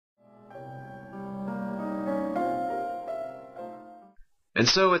And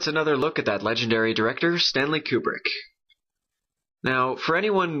so it's another look at that legendary director, Stanley Kubrick. Now, for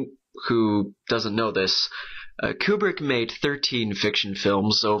anyone who doesn't know this, Kubrick made 13 fiction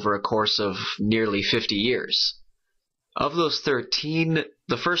films over a course of nearly 50 years. Of those 13,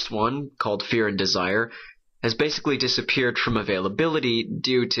 the first one, called Fear and Desire, has basically disappeared from availability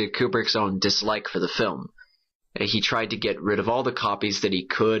due to Kubrick's own dislike for the film. He tried to get rid of all the copies that he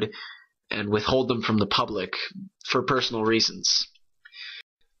could and withhold them from the public for personal reasons.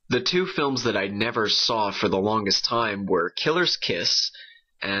 The two films that I never saw for the longest time were Killer's Kiss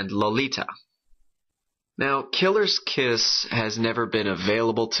and Lolita. Now, Killer's Kiss has never been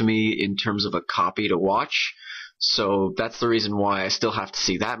available to me in terms of a copy to watch, so that's the reason why I still have to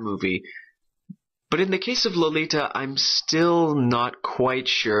see that movie. But in the case of Lolita, I'm still not quite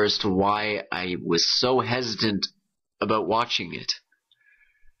sure as to why I was so hesitant about watching it.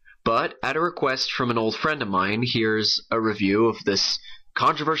 But, at a request from an old friend of mine, here's a review of this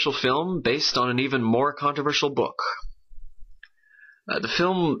controversial film based on an even more controversial book. The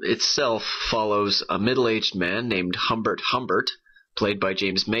film itself follows a middle-aged man named Humbert Humbert, played by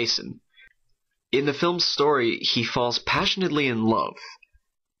James Mason. In the film's story, he falls passionately in love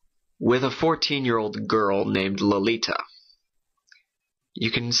with a 14-year-old girl named Lolita. You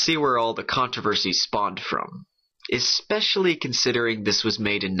can see where all the controversy spawned from, especially considering this was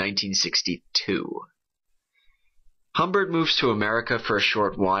made in 1962. Humbert moves to America for a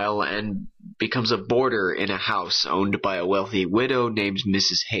short while and becomes a boarder in a house owned by a wealthy widow named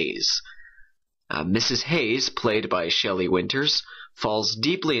Mrs. Hayes. Mrs. Hayes, played by Shelley Winters, falls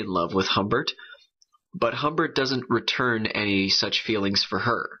deeply in love with Humbert, but Humbert doesn't return any such feelings for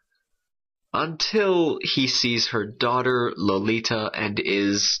her, until he sees her daughter Lolita and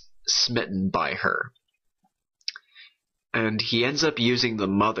is smitten by her. And he ends up using the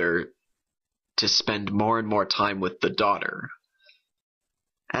mother to spend more and more time with the daughter.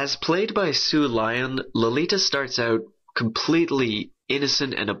 As played by Sue Lyon, Lolita starts out completely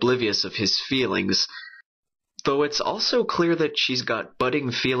innocent and oblivious of his feelings, though it's also clear that she's got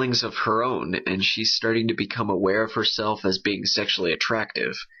budding feelings of her own, and she's starting to become aware of herself as being sexually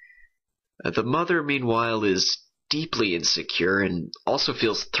attractive. The mother, meanwhile, is deeply insecure and also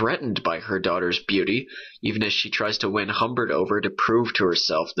feels threatened by her daughter's beauty, even as she tries to win Humbert over to prove to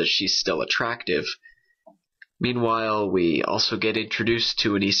herself that she's still attractive. Meanwhile, we also get introduced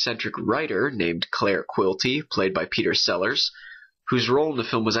to an eccentric writer named Claire Quilty, played by Peter Sellers, whose role in the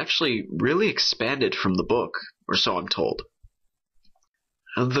film was actually really expanded from the book, or so I'm told.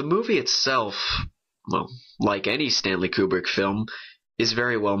 The movie itself, well, like any Stanley Kubrick film, is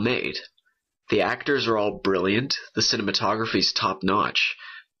very well made. The actors are all brilliant, the cinematography's top-notch,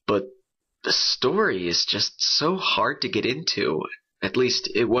 but the story is just so hard to get into, at least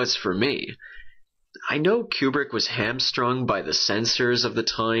it was for me. I know Kubrick was hamstrung by the censors of the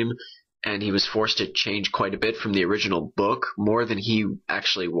time, and he was forced to change quite a bit from the original book, more than he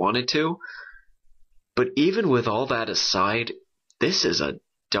actually wanted to, but even with all that aside, this is a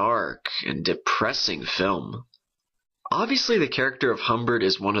dark and depressing film. Obviously, the character of Humbert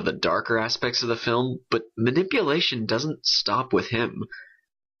is one of the darker aspects of the film, but manipulation doesn't stop with him.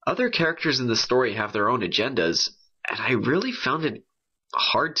 Other characters in the story have their own agendas, and I really found it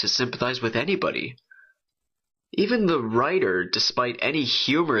hard to sympathize with anybody. Even the writer, despite any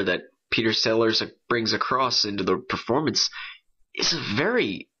humor that Peter Sellers brings across into the performance, is a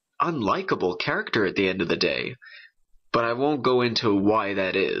very unlikable character at the end of the day, but I won't go into why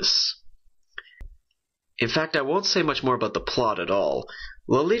that is. In fact, I won't say much more about the plot at all.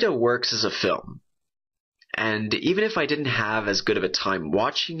 Lolita works as a film, and even if I didn't have as good of a time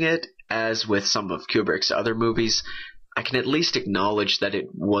watching it as with some of Kubrick's other movies, I can at least acknowledge that it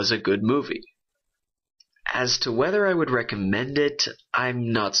was a good movie. As to whether I would recommend it,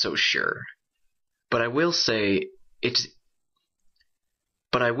 I'm not so sure. But I will say it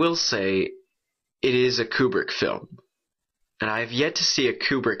is a Kubrick film, and I have yet to see a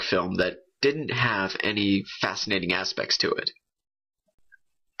Kubrick film that didn't have any fascinating aspects to it.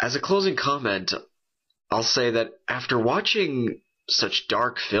 As a closing comment, I'll say that after watching such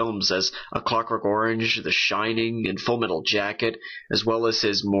dark films as A Clockwork Orange, The Shining, and Full Metal Jacket, as well as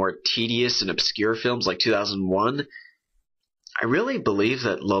his more tedious and obscure films like 2001, I really believe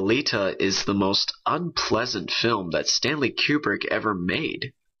that Lolita is the most unpleasant film that Stanley Kubrick ever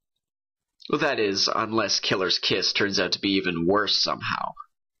made. Well, that is, unless Killer's Kiss turns out to be even worse somehow.